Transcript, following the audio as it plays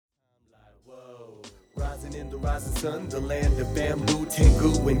Living in the rising sun, the land of bamboo,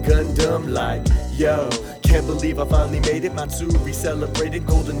 Tengu, and Gundam. Like, yo, can't believe I finally made it. Matsuri celebrated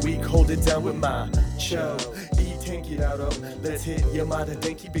Golden Week, hold it down with my cho. Let's hit Yamada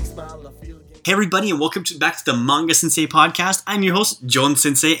Denki, big smile, I feel again. Hey everybody, and welcome back to the Manga Sensei podcast. I'm your host, John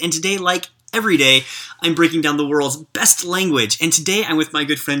Sensei, and today, like every day, I'm breaking down the world's best language. And today, I'm with my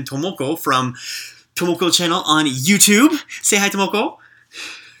good friend Tomoko from Tomoko channel on YouTube. Say hi, Tomoko.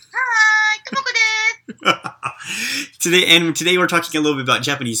 Hi, Tomoko desu. Today we're talking a little bit about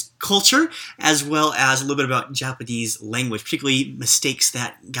Japanese culture, as well as a little bit about Japanese language, particularly mistakes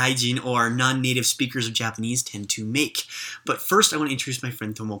that gaijin or non-native speakers of Japanese tend to make. But first, I want to introduce my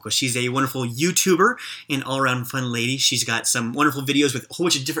friend Tomoko. She's a wonderful YouTuber and all-around fun lady. She's got some wonderful videos with a whole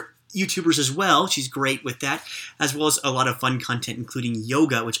bunch of different YouTubers as well. She's great with that, as well as a lot of fun content, including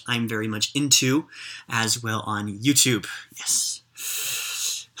yoga, which I'm very much into, as well on YouTube. Yes.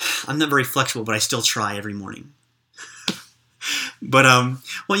 I'm not very flexible, but I still try every morning. But why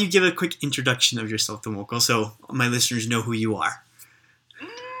don't you give a quick introduction of yourself, Tomoko, so my listeners know who you are.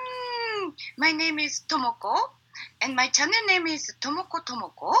 My name is Tomoko, and my channel name is Tomoko.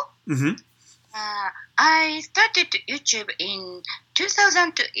 Mm-hmm. I started YouTube in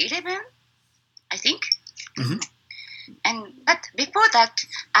 2011, I think. Mm-hmm. But before that,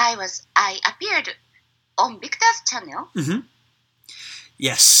 I appeared on Victor's channel. Mm-hmm.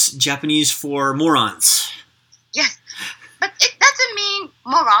 Yes, Japanese for morons. Yes, but it doesn't mean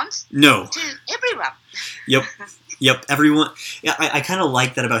morons. No. To everyone. Yep. Everyone. Yeah, I kind of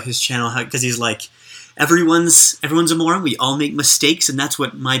like that about his channel because he's like, everyone's a moron. We all make mistakes, and that's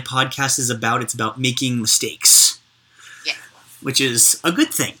what my podcast is about. It's about making mistakes. Yeah. Which is a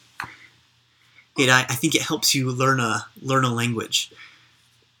good thing. I think it helps you learn a language.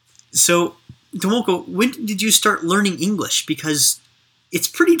 So, Tomoko, when did you start learning English? Because it's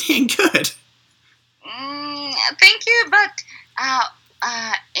pretty dang good. Thank you, but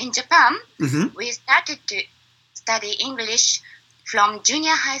in Japan, Mm-hmm. we started to study English from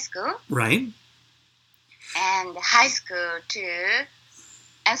junior high school Right. and high school too,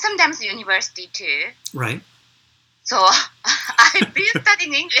 and sometimes university too. Right. So I've been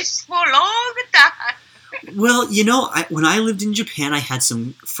studying English for a long time. Well, when I lived in Japan, I had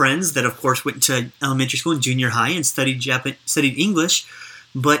some friends that, of course, went to elementary school and junior high and studied English,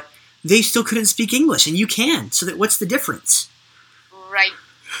 but they still couldn't speak English, and you can. So what's the difference? Right.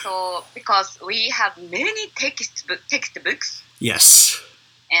 So because we have many textbooks Yes.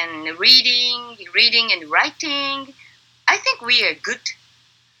 and reading and writing, I think we are good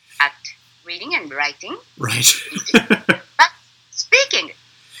at reading and writing. Right. But speaking,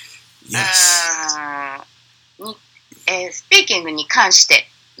 Yes. スピーキングに関して、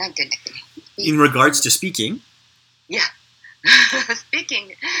なんて言うんだっけね。In regards to speaking. Yeah.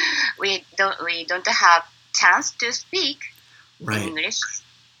 Speaking, we don't have chance to speak Right. English.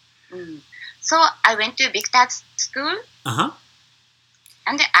 So I went to Victor's school Uh-huh.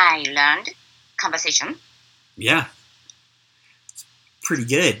 and I learned conversation. Yeah. It's pretty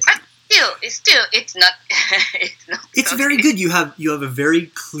good. But still, it's not. It's so very good. good. You have a very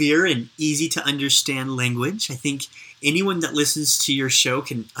clear and easy to understand language. I think anyone that listens to your show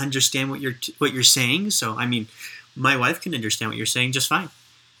can understand what you're saying. So, I mean, my wife can understand what you're saying just fine.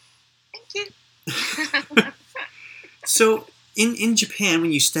 Thank you. So, in Japan,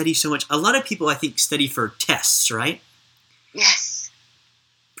 when you study so much, a lot of people, I think, study for tests, right? Yes.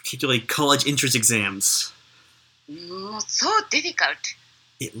 Particularly college entrance exams. So difficult,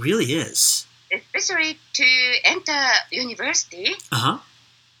 It really is. especially to enter university. Uh-huh.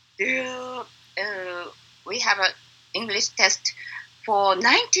 We have an English test for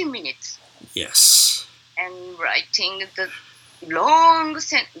 90 minutes. Yes. And writing the long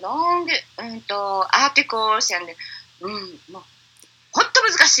articles and もうほんと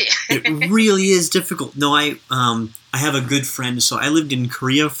難しい。 It really is difficult. No, I have a good friend. So I lived in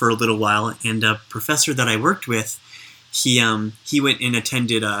Korea for a little while, and a professor that I worked with, he went and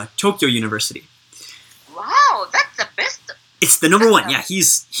attended Tokyo University. Wow, that's the best. It's the number one. Yeah,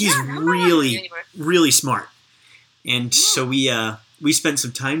 he's number one really university. really smart. And so we spent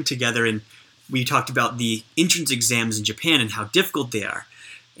some time together, and we talked about the entrance exams in Japan and how difficult they are.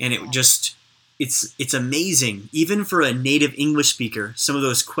 And it's amazing. Even for a native English speaker, some of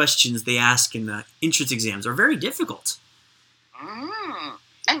those questions they ask in the entrance exams are very difficult.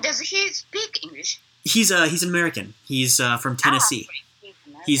 And does he speak English? He's American. He's from Tennessee.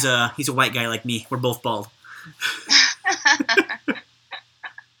 He's a white guy like me. We're both bald.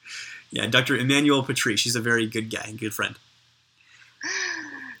 Yeah, Dr. Emmanuel Petrie. She's a very good guy, good friend.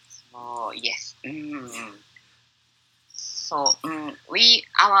 Oh yes. So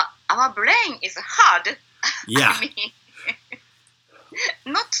our brain is hard Yeah. I mean,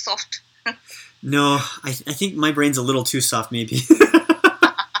 not soft. No, I think my brain's a little too soft, maybe.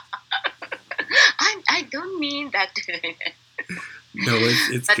 I don't mean that. No,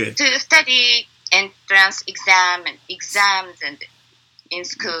 it's But good. to study entrance exams and in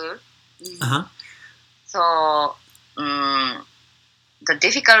school. Uh-huh. So the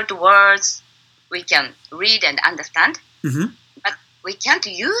difficult words we can read and understand, Mm-hmm. but we can't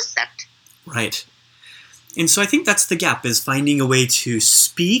use that. Right. And so I think that's the gap, is finding a way to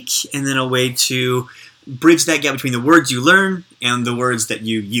speak and then a way to bridge that gap between the words you learn and the words that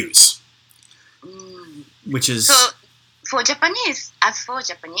you use, Mm. which is... So for Japanese,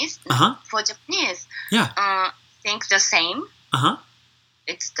 Uh-huh. for Japanese, Yeah. think the same. Uh-huh.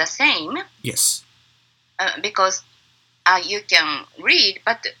 It's the same Yes. because you can read,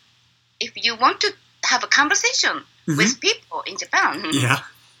 but if you want to have a conversation Mhm. with people in Japan, Yeah.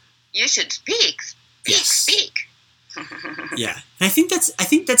 you should speak. Yes. Speak. Yeah. And I think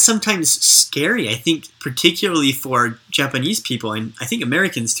that's sometimes scary. I think particularly for Japanese people, and I think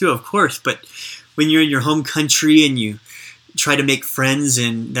Americans too, of course, but when you're in your home country and you try to make friends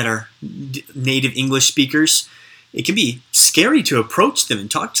that are native English speakers, it can be scary to approach them and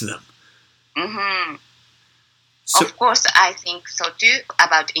talk to them. Hmm. So, Of course, I think so too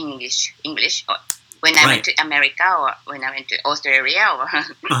about English. When I went to America or when I went to Australia, or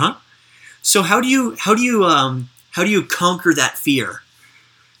uh-huh. So how do you conquer that fear?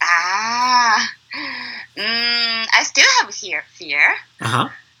 I still have fear. Uh-huh.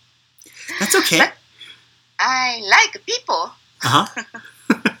 That's okay. But I like people, Uh-huh.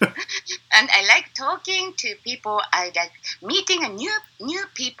 and I like talking to people. I like meeting a new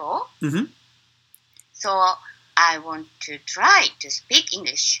people. Mm-hmm. So I want to try to speak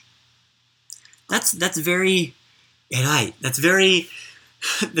English. That's very right. That's very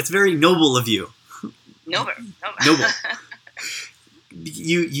noble of you. Noble. Noble.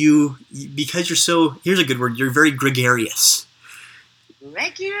 You because you're so, here's a good word, you're very gregarious.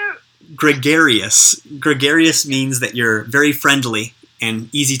 Regular. Gregarious. Gregarious means that you're very friendly and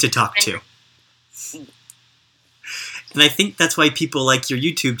easy to talk to. And I think that's why people like your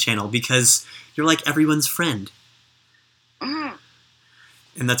YouTube channel, because you're like everyone's friend. Mm.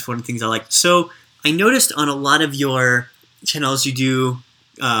 And that's one of the things I like. So I noticed on a lot of your channels you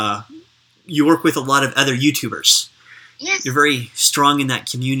work with a lot of other YouTubers. Yes. You're very strong in that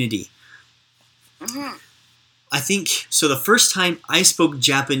community. Mm-hmm. I think, so the first time I spoke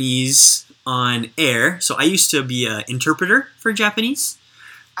Japanese on air, so I used to be an interpreter for Japanese.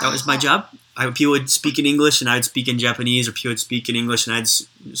 That was my job. People would speak in English and I would speak in Japanese, or people would speak in English and I'd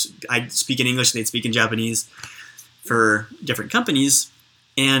speak in English and they'd speak in Japanese for different companies.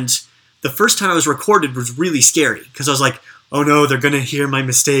 And the first time I was recorded was really scary because I was like, oh no, they're going to hear my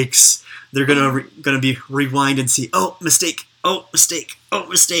mistakes. They're going to be rewind and see, oh, mistake, oh, mistake, oh,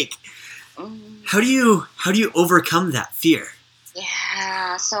 mistake. How do you overcome that fear?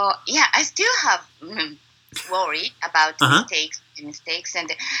 Yeah. So I still have worry about mistakes,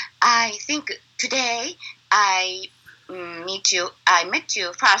 and I think today I met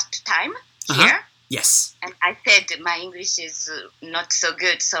you first time here, Yes. and I said my English is not so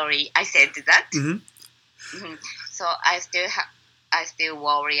good. Sorry, I said that. Mm-hmm. Mm-hmm. So I still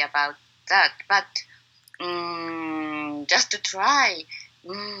worry about that, but just to try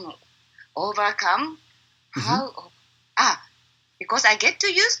overcome because I get to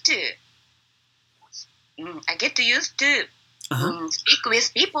used to speak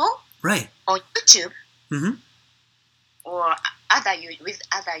with people Right. on YouTube Mm-hmm. or with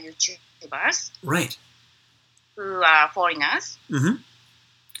other YouTubers Right. who are foreigners. Mm-hmm.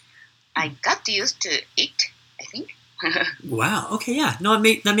 I got used to it, I think. Wow. Okay. Yeah. No,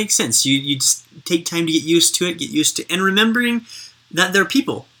 that makes sense. You just take time to get used to it, and remembering that they're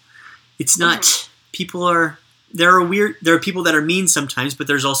people. It's not people are. There are people that are mean sometimes, but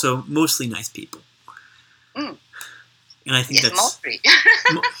there's also mostly nice people. Mm. And I think that's mostly.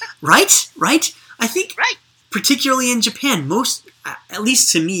 right. I think particularly in Japan, at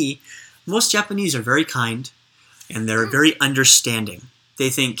least to me, most Japanese are very kind and they're very understanding.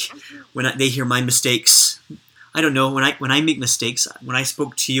 They think when they hear my mistakes. I don't know, when I make mistakes, when I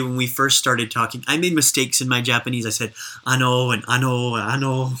spoke to you when we first started talking, I made mistakes in my Japanese. I said, ano, and ano, and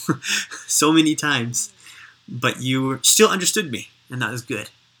ano, so many times. But you still understood me, and that was good.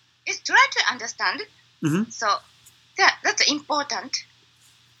 It's try to understand. Mm-hmm. So that's important.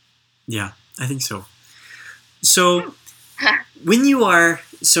 Yeah, I think so. So,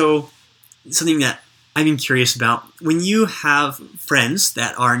 something that I've been curious about, when you have friends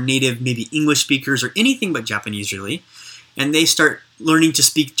that are native, maybe English speakers or anything but Japanese really, and they start learning to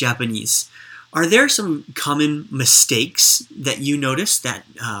speak Japanese, Are there some common mistakes that you notice that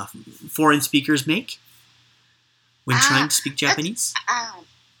foreign speakers make when trying to speak Japanese?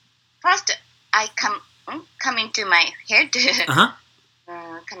 First, I come into my head. Uh-huh.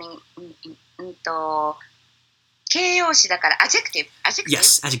 coming 形容詞だから adjective.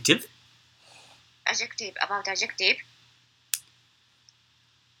 Yes, adjective. About adjective.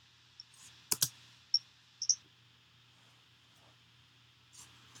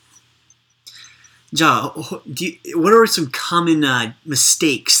 じゃあ、what are some common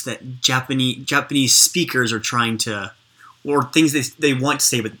mistakes that Japanese speakers are trying to, or things they want to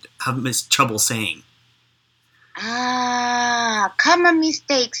say but have trouble saying? Common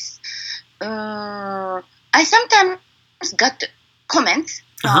mistakes. I sometimes got comments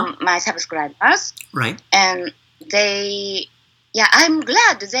from my subscribers. Right. And I'm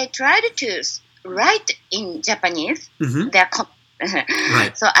glad they tried to write in Japanese their comments.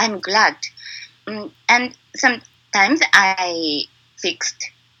 Right. So I'm glad. And sometimes I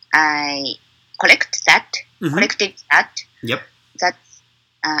corrected that. Yep. That's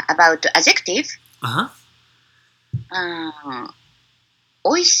about adjective. Uh-huh.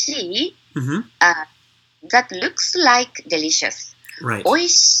 おいしい that looks like delicious. Right. おい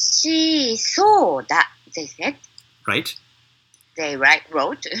しそうだ they said. Right. They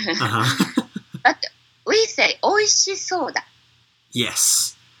wrote. But we say おいしそうだ.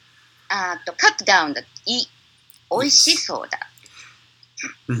 Yes. To cut down the いおいしそうだ.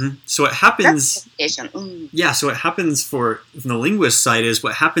 So what happens? Yeah. So what happens from the linguist side is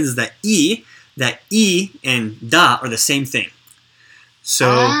what happens is that I and da are the same thing. So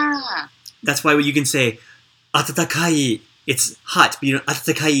that's why you can say 温かい it's hot, but you don't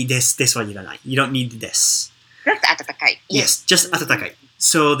温かいです はいらない. You don't need this. Just 温かい. Yes, just 温かい.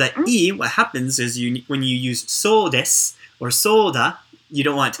 So that I, what happens is when you use そうです or そうだ, you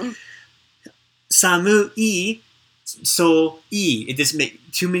don't want 寒い so it just make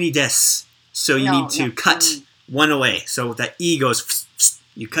too many des. So you need to cut one away. So that I goes,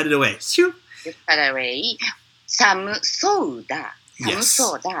 you cut it away. You cut it away. 寒そうだ. 寒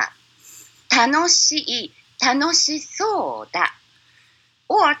そうだ. 楽しい. 楽しそうだ.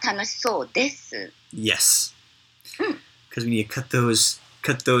 Or 楽しそうです. Yes. Because we need to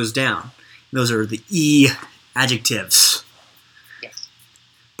cut those down. Those are the E adjectives. Yes.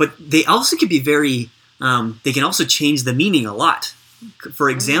 But they also can be very, they can also change the meaning a lot. For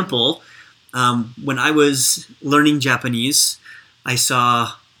example, when I was learning Japanese, I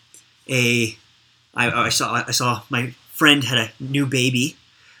saw my friend had a new baby,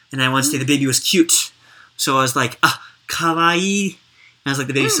 and I wanted to say the baby was cute. So I was like, kawaii. And I was like,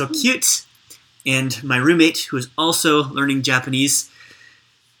 the baby's so cute. And my roommate, who was also learning Japanese,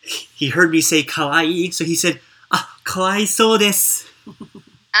 he heard me say kawaii, so he said, kawaisou desu.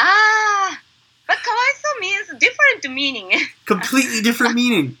 But kawaisou means different meaning. Completely different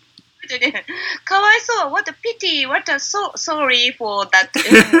meaning. Kawaisou, what a pity, what a sorry for that.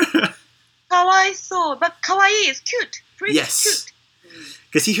 Kawaisou, but kawaii is cute. Pretty cute.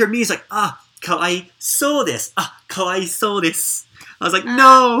 Because he heard me, he's like, kawaisou desu. Kawaisou desu. I was like,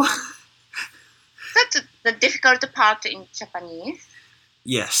 no. That's the difficult part in Japanese.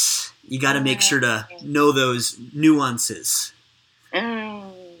 Yes. You got to make sure to know those nuances.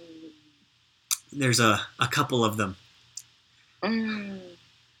 There's a couple of them. And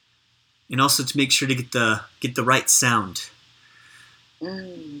also to make sure to get the right sound.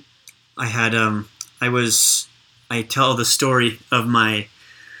 I tell the story of my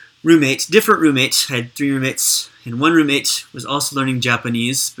roommate, different roommates. I had 3 roommates, and one roommate was also learning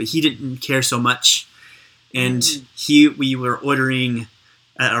Japanese, but he didn't care so much. And we were ordering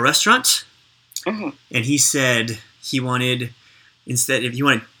at a restaurant, and he said he wanted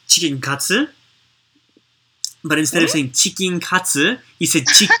chicken katsu, but instead of saying chicken katsu, he said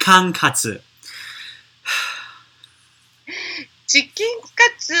chikan katsu. Chicken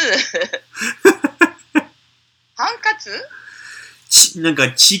katsu. ハンカツなん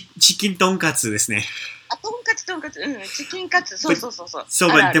かチキントンカツですね。とんかつ。チキンカツ。そう。そ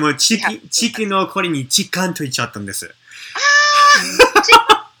う、でもチキンのこれにチカンと言っちゃったんです。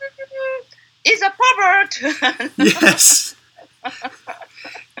is a pervert. Yes.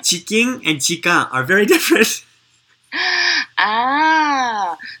 Chicken and chikan are very different.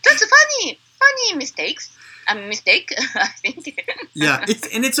 That's funny mistakes. A mistake, I think. Yeah,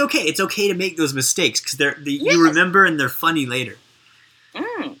 it's okay. It's okay to make those mistakes because you remember and they're funny later.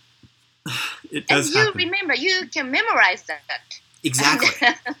 It does and happen. You remember, you can memorize that.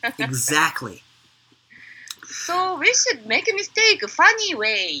 Exactly. So we should make a mistake funny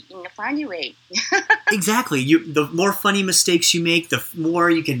way, in a funny way. Exactly. The more funny mistakes you make, the more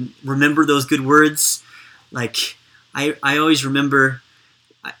you can remember those good words. Like, I always remember.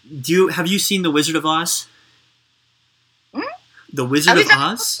 Have you seen The Wizard of Oz? The Wizard of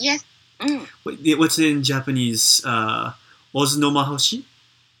Oz? Yes. What's it in Japanese? Oz no Mahoshi?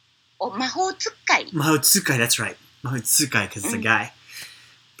 Oh, 魔法使い. Mahotsukai, that's right. Mahotsukai, because it's a guy.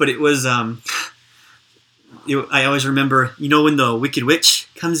 But it was, I always remember, you know when the Wicked Witch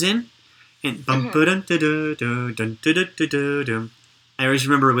comes in? And I always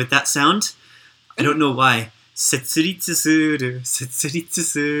remember with that sound. I don't know why. Setsuritsu suru, setsuritsu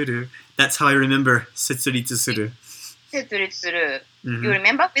suru. That's how I remember setsuritsu suru. You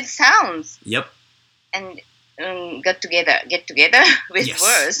remember with sounds. Yep. And get together with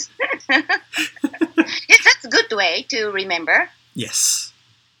words. Yes, that's a good way to remember. Yes.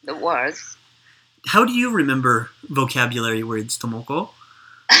 The words. How do you remember vocabulary words, Tomoko?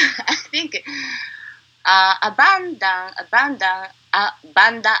 I think abandon.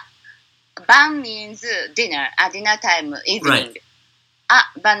 Ban means dinner. Dinner time, evening.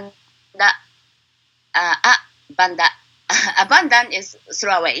 Right. Abandon is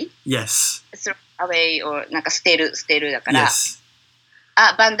throw away. Yes. Throw away or なんか捨てるだから。Yes.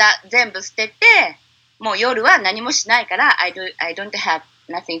 バンダ全部捨てて、もう夜は何もしないから、I don't have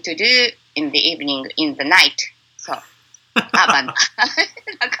nothing to do in the evening, in the night. そう。バンダ。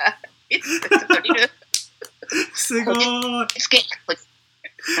なんか、いつちょっとリル。すごい。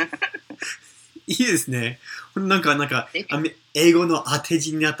いいですね。なんか英語の当て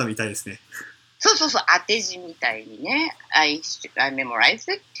字になったみたいですね。そう、当て字みたいにね。I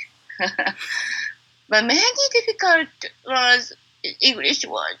memorize it. But many difficult words, English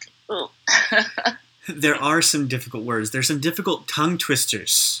words. There are some difficult words. There's some difficult tongue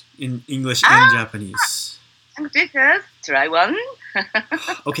twisters in English and Japanese. Tongue twisters? Try one.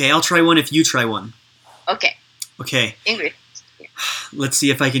 Okay, I'll try one if you try one. Okay. English. Let's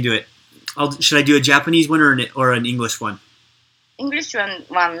see if I can do it. Should I do a Japanese one or an English one? English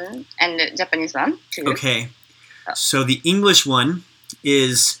one and the Japanese one, too. Okay. So the English one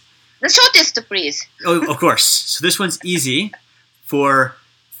is... The shortest, please. Oh, of course. So this one's easy for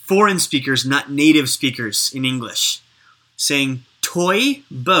foreign speakers, not native speakers in English. Saying toy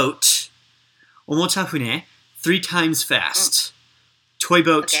boat, omotafune, 3 times fast. Toy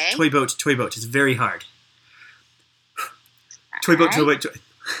boat, okay. Toy boat, toy boat. It's very hard. Toy boat, toy boat,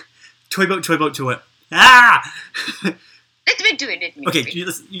 toy boat, toy boat, toy boat. Ah! Let me do it. Okay,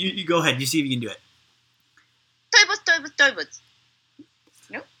 you go ahead. You see if you can do it. Toy boat.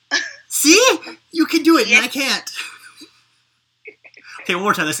 No? See? You can do it, Yes. and I can't. Okay, one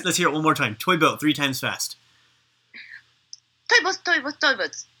more time. Let's hear it one more time. Toy boat, 3 times fast. Toy boat.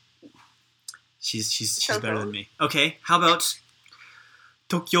 She's better than me. Okay, how about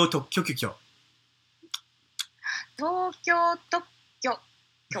Tokyo Tokyo? 東京特許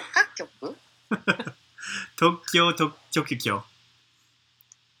許可局 Tokyo Tokyo.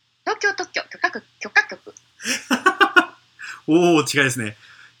 東京特許許可局おお、違いですね。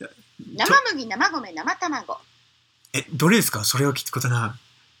生麦、生米、生卵。どれですか？それを聞くことな。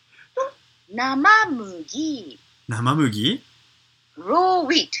生麦、生麦？ raw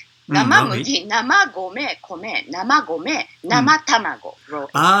wheat。生麦、生米、米、生米、生卵。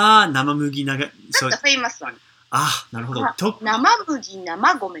ああ、生麦長。That's the famous one。あ、なるほど。生麦、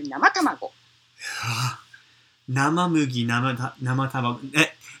生米、生卵。生麦、生卵。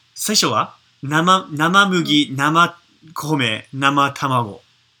最初は生麦、生米、生卵。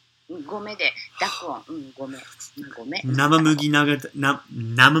米で濁音。米。生麦、生麦、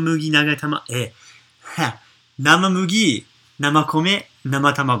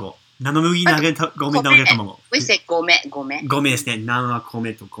生卵。生麦、生米、生卵。生麦、生卵。We say 米。米ですね。生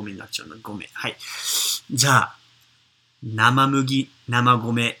米と米になっちゃうの。米。はい。じゃあ、生麦、生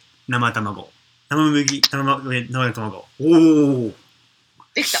米、生卵。生麦、生米、生卵。おー。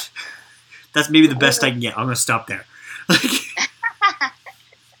できた。That's maybe the best I can get. I'm going to stop there.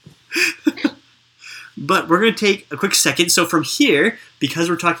 But we're going to take a quick second. So from here, because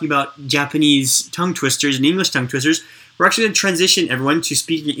we're talking about Japanese tongue twisters and English tongue twisters, we're actually going to transition everyone to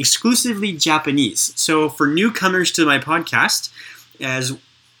speaking exclusively Japanese. So for newcomers to my podcast, as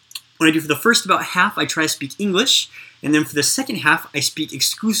what I do for the first about half, I try to speak English. And then for the second half, I speak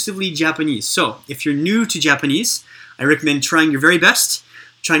exclusively Japanese. So if you're new to Japanese, I recommend trying your very best,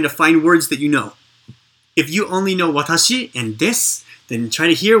 trying to find words that you know. If you only know watashi and desu, then try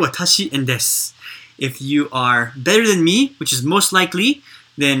to hear watashi and desu. If you are better than me, which is most likely,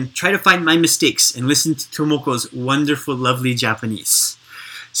 then try to find my mistakes and listen to Tomoko's wonderful, lovely Japanese.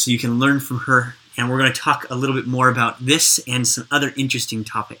 So you can learn from her And we're going to talk a little bit more about this and some other interesting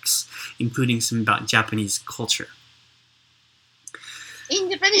topics, including some about Japanese culture. In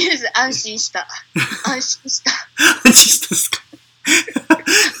Japanese 安心した。安心した。安心したですか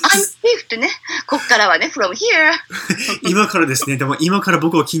I'm safe ね。こっからはね、from here 今からですね。でも今から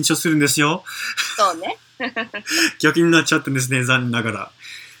僕は緊張するんですよ。そうね。逆になっちゃったんですね、残念ながら。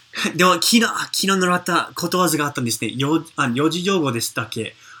でも昨日習ったことわざがあったんですね。四字熟語でしたっ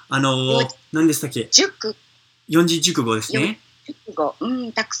け？何でしたっけ？四字熟語ですね。熟語、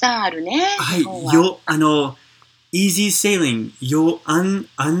たくさんあるね。はい、easy sailing、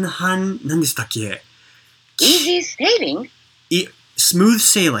何でしたっけ？ easy sailing？smooth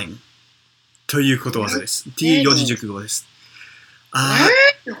sailing ということわざです。っていう四字熟語です。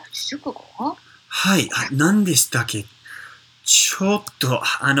四字熟語？はい、何でしたっけ？ちょっと、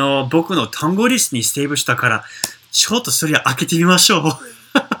僕の単語リストにセーブしたから、ちょっとそれ開けてみましょう。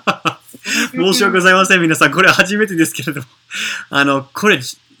申し訳ございません、皆さん。これ初めてですけれども。これ、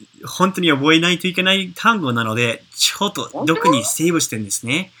本当に覚えないといけない単語なので、ちょっとどこにセーブしてるんです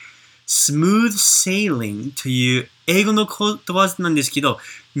ね。smooth sailing という英語のことわざなんですけど、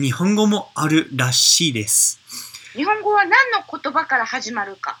日本語もあるらしいです。日本語は何の言葉から始ま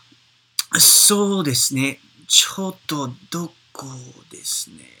るか？そうですね。ちょっとどこです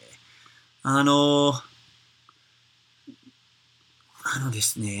ね。で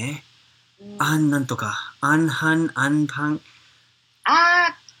すね。なんとか。アンパン。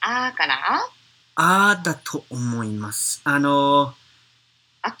からだと思います。ア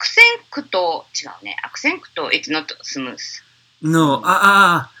クセンクト違うね。アクセンクト it's not smooth. No,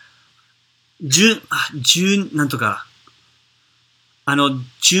 なんとか。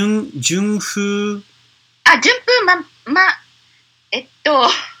順風。順風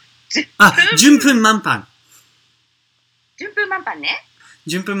順風満帆。順風満帆ね。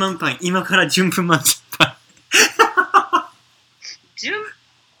順風満帆。今から順風満帆。順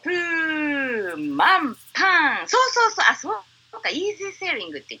風満帆。そう。そうか、easy sailing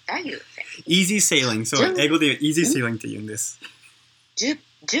って言ったよ。easy sailing。そう、英語で easy sailing って言うんです。順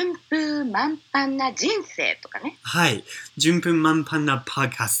風満帆な人生とかね。はい。順風満帆なポッド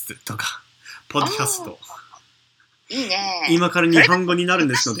キャストとか。ポッドキャスト。いいね。今から日本語になるん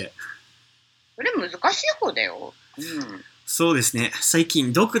ですので。それ難しい方だよ。そうですね。最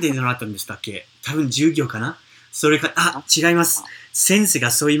近どこで習ったんでしたっけ？多分授業かな？それか、違います。先生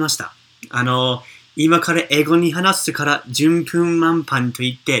がそう言いました。今から英語に話すから順風満帆と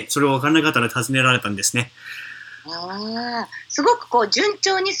言って、それを分からなかったら尋ねられたんですね。すごくこう順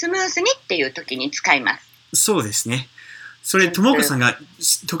調にスムースにっていう時に使います。そうですね。それ、ともこさんが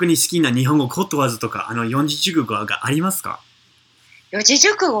特に好きな日本語ことわざとか、四字熟語がありますか？四字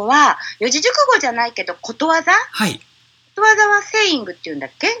熟語じゃないけど、ことわざ？はい。ことわざは saying って言うんだ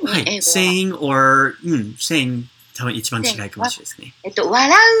っけ？はい。英語は saying or saying 多分一番違いかもしれないですね。笑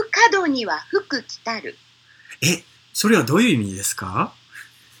う角には福来たる。それはどういう意味ですか？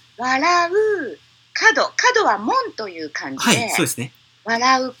笑う角は門という感じで。はい、そうですね。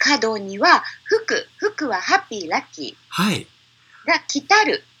笑う角には福はハッピーラッキー。はい。が来た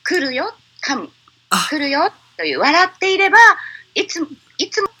る、来るよ、来るよという、笑っていればいつもっ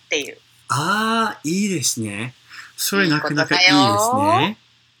ていう。いいですね。それなかなかいいですね。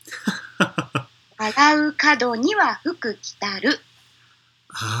笑う角には福来たる。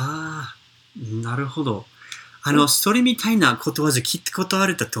なるほど。それみたいなことわざ聞いたことあ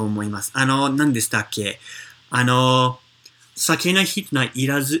ると思います。何でしたっけ？酒の人な言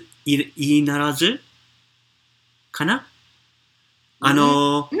いならずかな？情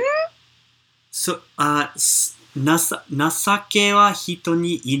けは人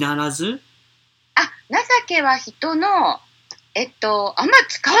にいならず？情けは人の、あんま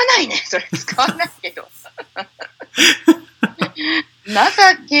使わないね。それ使わないけど。情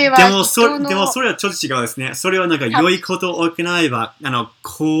けは人の。でもそれはちょっと違うですね。それはなんか良いことを行えば、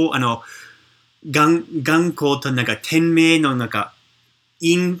頑固となんか天命のなんか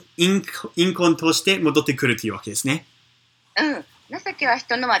因根として戻ってくるというわけですね。情けは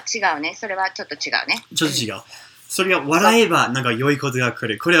人のは違うね。それはちょっと違うね。ちょっと違う。それが笑えばなんか良いことが来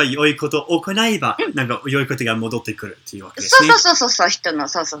る。これは良いことを行えばなんか良いことが戻ってくるというわけですね。そう人の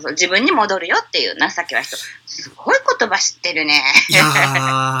自分に戻るよっていう情けは人。すごい言葉知ってるね。いや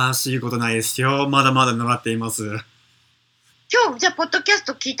ー、そういうことないですよ。まだまだ習っています。今日じゃあポッドキャス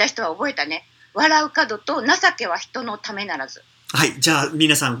ト聞いた人は覚えたね。笑う角と情けは人のためならず。はい、じゃあ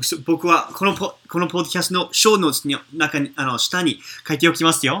皆さん、僕はこのポッドキャストのショーノーツの中に下に書いておき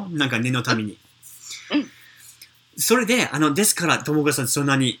ますよ。なんか念のために。それで、ですから、ともこさんそん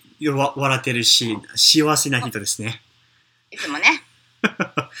なに笑ってるし、幸せな人ですね。いつもね。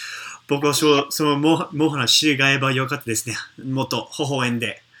僕はそのモハの知りがえばよかったですね。もっと微笑ん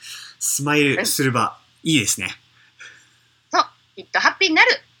で、スマイルすればいいですね。そう、きっとハッピーにな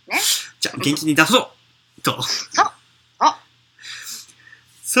る。ね。じゃあ、元気に出そうと。そう。そう。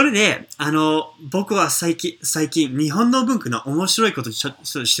それで、僕は最近、日本の文化の面白いことをちょっ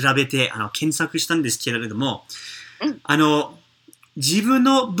と調べて、検索したんですけれども、自分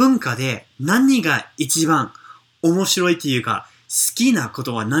の文化で何が一番面白いっていうか、好きなこ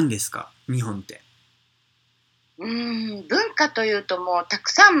とは何ですか？日本って。文化というともうたく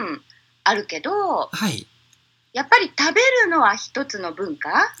さんあるけど、はい。やっぱり食べるのは一つの文化、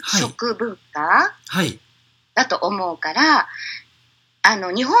はい、食文化、はい、だと思うから、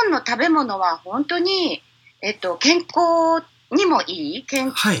日本の食べ物は本当に、健康にもいい、健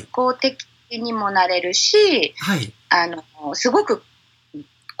康的にもなれるし、はい、すごく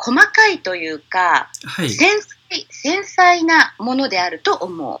細かいというか、はい、繊細なものであると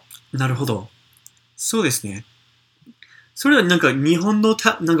思う。なるほど。そうですね。それはなんか日本の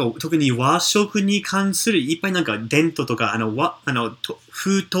なんか特に和食に関するいっぱいなんか伝統とか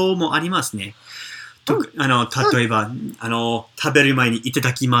風統もありますね。例えば、食べる前にいた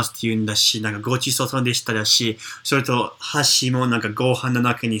だきますって言うんだし、なんかごちそうさまでしただし、それと箸もなんかご飯の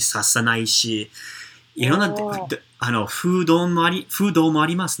中に刺さないし、いろんな風土もあ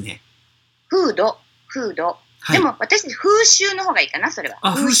りますね。風土。はい、でも私、風習の方がいいかな、それは。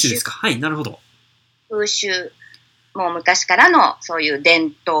風習ですか。はい、なるほど。風習。もう昔からのそういう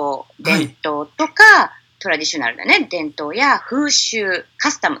伝統とか、トラディショナルだね。伝統や風習、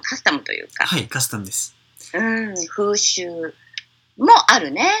カスタムというか。はい、カスタムです。風習もあ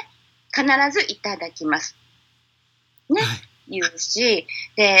るね。必ずいただきます。ね。はい、言うし、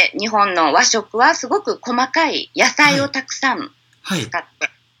で、日本の和食はすごく細かい野菜をたくさん使って。はい、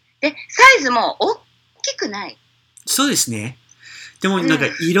で、サイズも大きくない。そうですね。でもなんか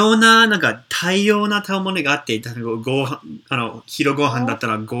いろんななんか多様な食べ物があって、例えば昼ご飯だった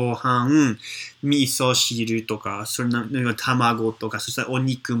らご飯、味噌汁とか、それなんか卵とか、そしてお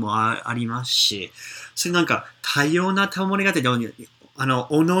肉もありますし、それなんか多様な食べ物があって、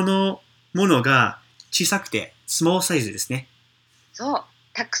おののものが小さくてスモールサイズですね。そう、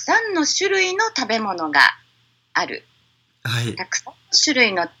たくさんの種類の食べ物がある。はい。たくさんの種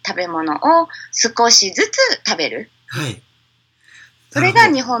類の食べ物を少しずつ食べる。はい。それ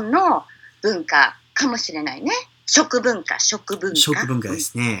が日本の文化かもしれないね。食文化で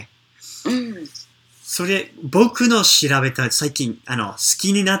すね。それ、僕の調べた最近好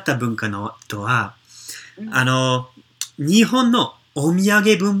きになった文化のとは、日本のお土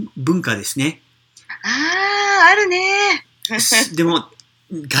産文化ですね。あるね。でも、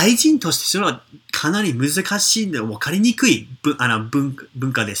外人としてそれはかなり難しいんで分かりにくい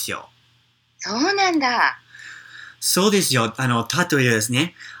文化ですよ。そうなんだ。そうですよ。例えばです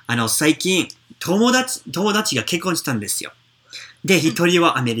ね、最近、友達が結婚したんですよ。で、一人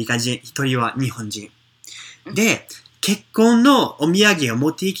はアメリカ人、一人は日本人。で、結婚のお土産を持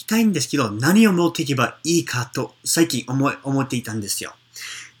っていきたいんですけど、何を持っていけばいいかと、最近思っていたんですよ。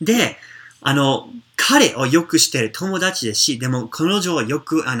で、彼をよくしてる友達ですし、でも彼女はよ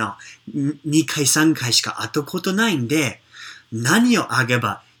く、2回3回しか会ったことないんで、何をあげ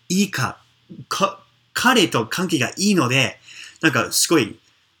ばいいか、彼と関係がいいので、なんかすごい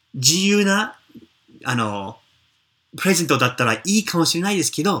自由な、プレゼントだったらいいかもしれないで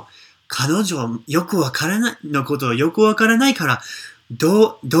すけど、彼女はのことをよくわからないから、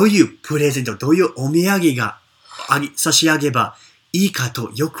どういうプレゼント、どういうお土産が差し上げばいいか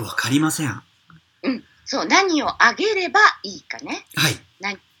とよくわかりません。そう、何をあげればいいかね。はい。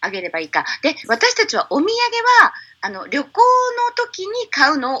何あげればいいか。で、私たちはお土産は、旅行の時に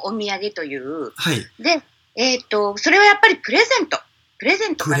買うのをお土産という。はい。で、それはやっぱりプレゼントかな。プレゼ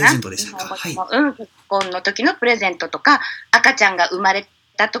ントですか。はい。結婚の時のプレゼントとか、赤ちゃんが生まれ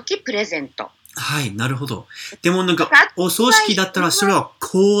た時プレゼント。はい、なるほど。でもなんか、お葬式だったらそれは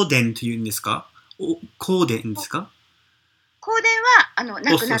香典というんですか？香典ですか？香典は、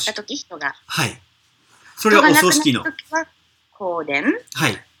亡くなった時人が。はい。それはお葬式の。香典。は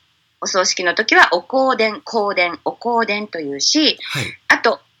い。お葬式の時はお香典というし、はい。あ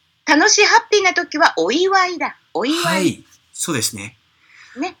と、楽しいハッピーな時はお祝いだ。お祝い。はい。そうですね。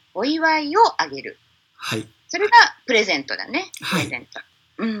ね。お祝いをあげる。はい。それがプレゼントだね。プレゼント。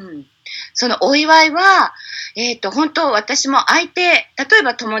はい、そのお祝いは、本当私も相手、例え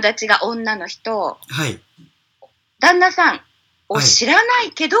ば友達が女の人、はい。旦那さんを知らな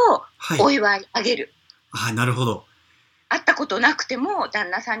いけど、はい、お祝いあげる。はい、なるほど。会ったことなくても、旦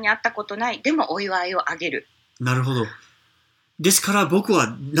那さんに会ったことない、でもお祝いをあげる。なるほど。ですから僕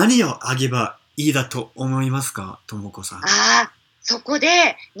は何をあげばいいだと思いますか、ともこさん。そこ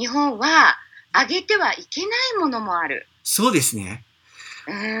で日本はあげてはいけないものもある。そうですね。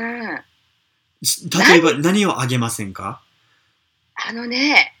うん。例えば何をあげませんか？ハサ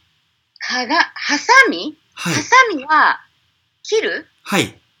ミ、はい。ハサミは切るは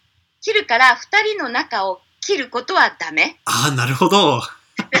い。から二人の中を切ることはダメ。ああ、なるほど。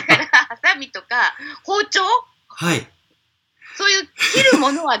だからハサミとか包丁、はい。そういう切る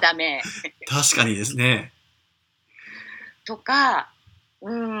ものはダメ。確かにですね。とか、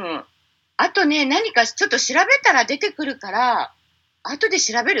うん。あとね、何かちょっと調べたら出てくるから、後で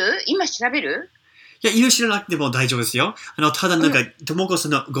調べる？今調べる？いや、知らなくても大丈夫ですよ。ただともこさ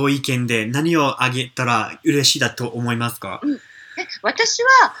んのご意見で何をあげたら嬉しいだと思いますか？私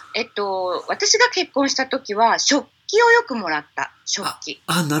は、私が結婚した時は、食器をよくもらった。食器。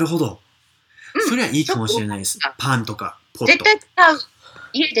なるほど。それはいいかもしれないです。パンとか、ポット。絶対使う。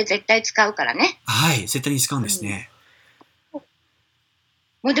家で絶対使うからね。はい、絶対に使うんですね。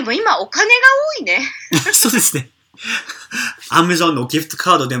もうでも今お金が多いね。そうですね。Amazon のギフト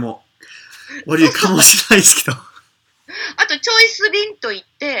カードでも悪いかもしれないですけど。あと、チョイス便といっ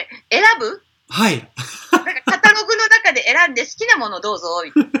て、選ぶ？はい。なんかカタログの中で選んで好きなものどうぞ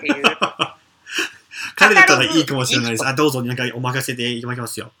っていう。彼だったらいいかもしれないです。どうぞ、お任せでいきま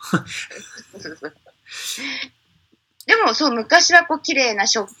すよ。でも、そう、昔は綺麗な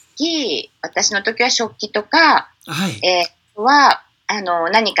食器、私の時は食器とか、はい。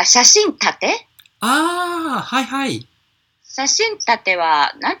何か写真立て？はいはい。写真立て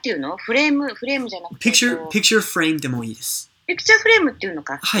は、なんていうの？フレームじゃなくて。picture frame でもいいです。ピクチャーフレームっていうの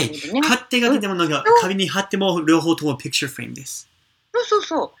か。はい。勝手が出ても壁に貼っても両方とも picture frame です。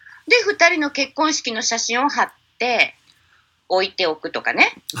そう。で、二人の結婚式の写真を貼って置いておくとか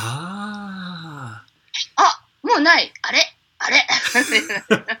ね。もうない。あれ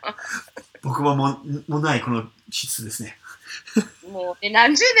僕はもうないこの質ですね。もうね、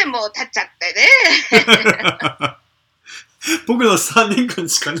何十年も経っちゃってね。僕の3年間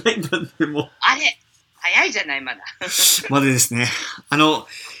しかないんだってもう。あれ早いじゃない、まだ。まだですね。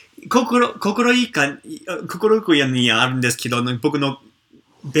心いくやにあるんですけど、僕の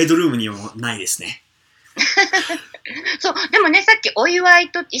ベッドルームにもないですね。そう、でもね、さっきお祝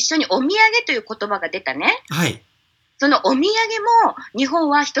いと一緒にお土産という言葉が出たね。はい。そのお土産も日本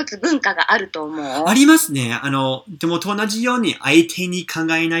は一つ文化があると思う。ありますね。でもと同じように相手に考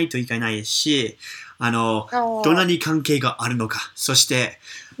えないといけないし、どんなに関係があるのか、そして、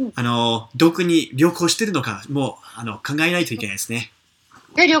どこに旅行してるのかも考えないといけないですね。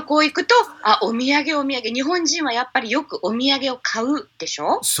で、旅行行くと、お土産。日本人はやっぱりよくお土産を買うでし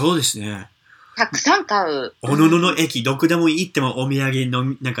ょ？そうですね。たくさん買う。おのの駅、どこでも行ってもお土産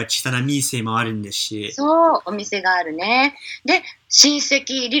の小さな店もあるんですし。そう、お店があるね。で、親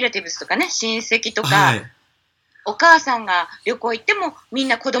戚、リレティブスとかね、親戚とか、はい、お母さんが旅行行ってもみん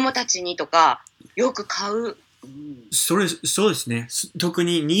な子供たちにとか、よく買う。そうですね。特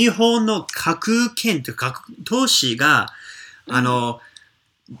に日本の各県と各都市が、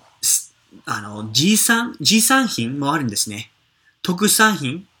持参品もあるんですね。特産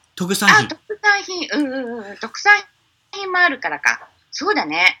品。特産品もあるからか。そうだ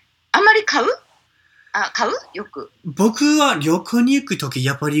ね。あんまり買うよく。僕は旅行に行くとき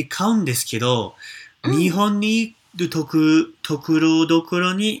やっぱり買うんですけど、日本に行くとこ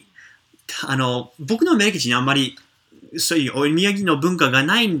ろに、僕のアメリカ人にあんまりそういうお土産の文化が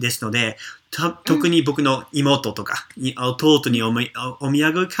ないんですので、特に僕の妹とか弟にお土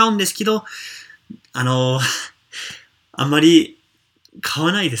産を買うんですけど、あんまり買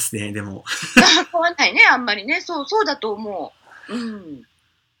わないですね、でも。買わないね、あんまりね。そうだと思う。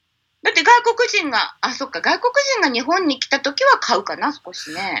だって外国人が日本に来た時は買うかな、少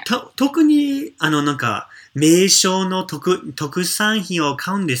しね。特に、名称の特産品を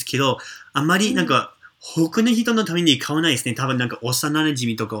買うんですけど、あんまり他の人のために買わないですね。多分幼馴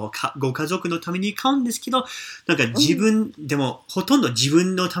染とかご家族のために買うんですけど、自分、でもほとんど自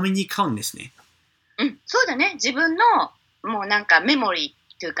分のために買うんですね。そうだね。自分のもうメモリーっ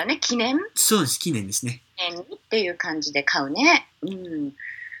ていうかね、記念。そうです、記念ですね。記念っていう感じで買うね。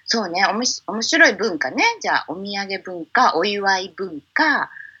そうね、面白い文化ね。じゃあ、お土産文化、お祝い文化、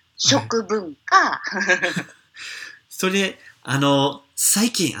食文化。はい、それで、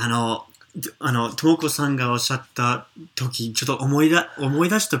最近、ともこさんがおっしゃった時、ちょっと思い出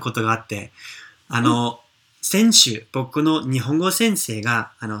したことがあって、先週、僕の日本語先生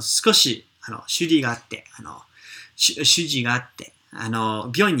が、少し、主事があって、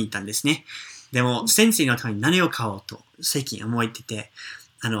病院に行ったんですね。でも、先生のために何を買おうと、最近思ってて、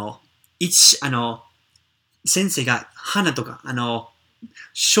先生が花とか、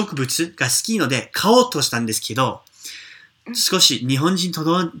植物が好きので買おうとしたんですけど、少し日本人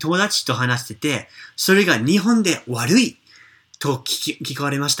友達と話してて、それが日本で悪いと聞か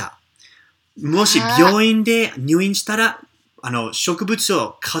れました。もし病院で入院したら、植物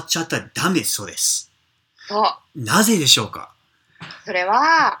を買っちゃったらダメそうです。そう。なぜでしょうか？それ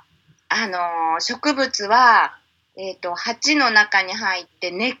は、植物は、鉢の中に入っ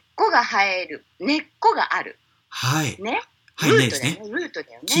て根っこが生える。根っこがある。はい。ね。はい、ル根ですね。ートだよね。ルート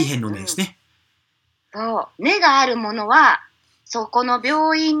だよね。木辺の根ですね。そう。根があるものは、そこの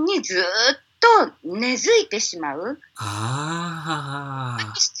病院にずーっと根付いてしまう。あ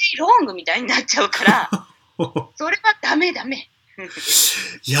あ。ステイロングみたいになっちゃうから、それはダメ。い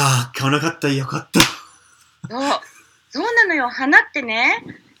やー、買わなかったらよかった。そうなのよ。花ってね、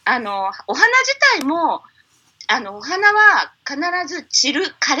お花自体も、お花は必ず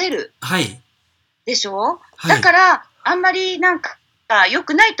枯れる。はい。でしょ、はい、だから、あんまりなんか良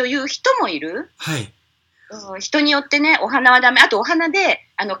くないという人もいる。はい。人によってね、お花はダメ。あとお花で、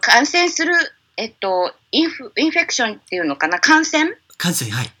感染する、インフェクションっていうのかな、感染、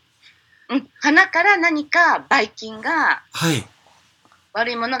はい。花から何かばい菌が、はい。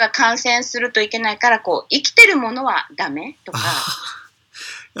悪いものが感染するといけないから、こう、生きてるものはダメとか。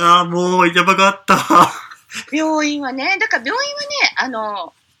もう、やばかった。病院はね、だから病院は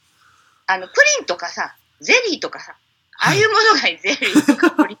ね、プリンとかさ、ゼリーとかさ、ああいうものがいい、ゼリーと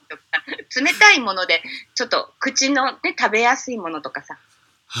かプリンとか、冷たいもので、ちょっと口のね、食べやすいものとかさ。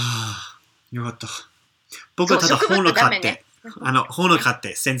よかった。僕はただ本を買って、本を買っ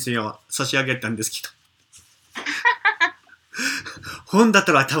て先生を差し上げたんですけど。本だっ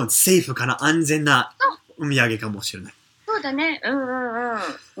たら多分セーフかな、安全なお土産かもしれない。そうだね。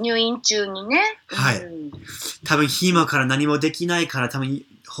入院中にね。はい。多分暇から何もできないから多分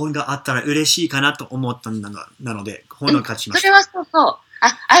本があったら嬉しいかなと思ったんだなので本を買ちました。それはそうそう。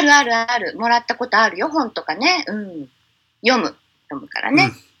ある。もらったことあるよ、本とかね。読むから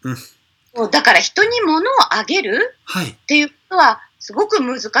ね。そうだから人に物をあげるっていうことはすごく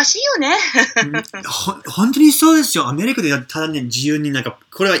難しいよね。本当にそうですよ。アメリカでただね、自由になんか、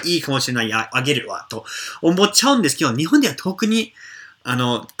これはいいかもしれない、あげるわ、と思っちゃうんですけど、日本では特に、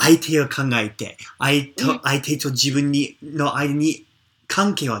相手を考えて、相手と自分の間に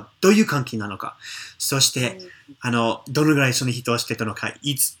関係はどういう関係なのか、そして、どのぐらいその人をしてたのか、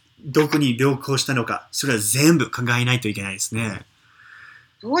どこに旅行したのか、それは全部考えないといけないですね。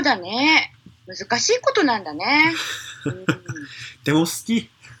そうだね。難しいことなんだね。でも好き。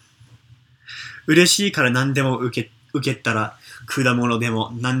嬉しいから何でも受けたら、果物で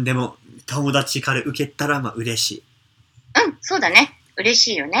も何でも友達から受けたら嬉しい。そうだね。嬉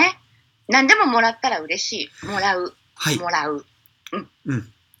しいよね。何でももらったら嬉しい。もらう。はい。もらう。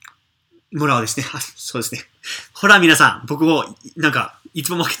もらうですね。そうですね。ほら皆さん、僕もなんかい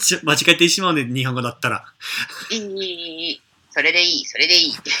つも間違えてしまうので、日本語だったら。いい。それでいい。は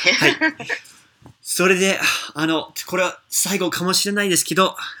い。それで、これは最後かもしれないですけ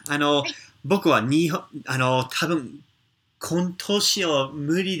ど、僕は多分、今年は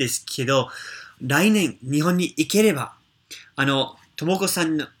無理ですけど、来年日本に行ければ、ともこさ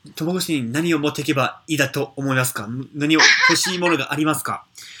んに何を持っていけばいいだと思いますか？何を欲しいものがありますか？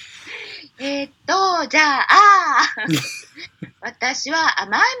じゃあ、私は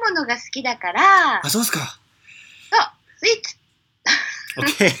甘いものが好きだから。そうですか。そう、スイーツ。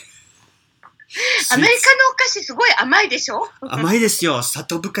OK。アメリカのお菓子すごい甘いでしょ？甘いですよ。砂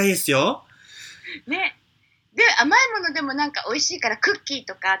糖深いですよ。ね。で、甘いものでもなんか美味しいからクッキー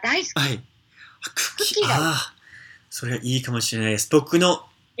とか大好き。はい。クッキーそれはいいかもしれないです。僕の。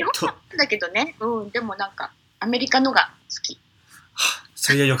日本なんだけどね。でもなんかアメリカのが好き。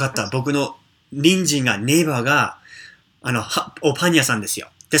それはよかった。僕の隣人が、ネイバーが、パン屋さんです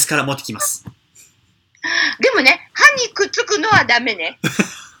よ。ですから持ってきます。でもね、歯にくっつくのはダメね。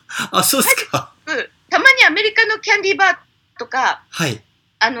そうですか。たまにアメリカのキャンディーバーとか、はい。キ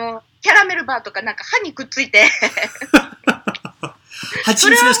ャラメルバーとかなんか歯にくっついて。蜂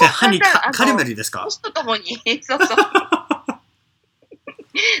蜜ですか？歯にカラメルですか？年とともに。そう。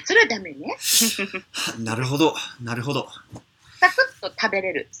それはダメね。なるほど。サクッと食べ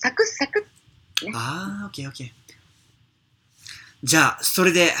れる。サクサクッ、ね。OK。じゃあ、そ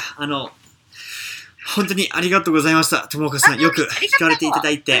れで、本当にありがとうございました。ともこさん、よく聞かれていただ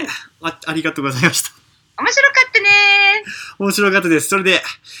いて、ありがとうございました。面白かったね。面白かったです。それで、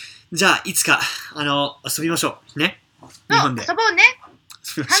じゃあ、いつか、遊びましょう。ね。日本で。遊ぼうね。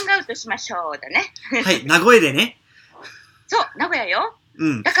ハンガウトしましょうだね。はい、名古屋でね。そう、名古屋よ。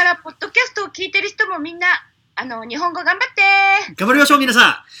だから、ポッドキャストを聞いてる人もみんな、日本語頑張って。頑張りましょう、皆さ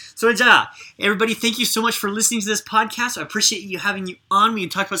ん。それじゃあ、everybody, thank you so much for listening to this podcast. I appreciate you having you on. We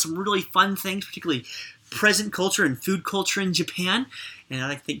talked about some really fun things, particularly present culture and food culture in Japan. And I'd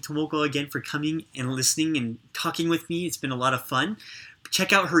like to thank Tomoko again for coming and listening and talking with me. It's been a lot of fun.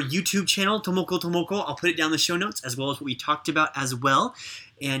 Check out her YouTube channel, Tomoko. I'll put it down in the show notes, as well as what we talked about as well.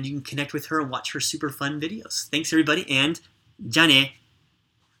 And you can connect with her and watch her super fun videos. Thanks, everybody, and じゃあね。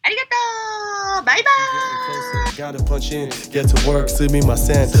ありがとう。バイバイ。 Gotta punch in, get to work すみま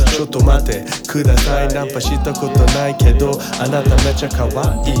せんちょっと待ってくださいナンパしたことないけどあなためちゃ可愛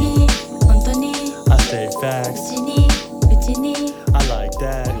い本当に I stay facts うちに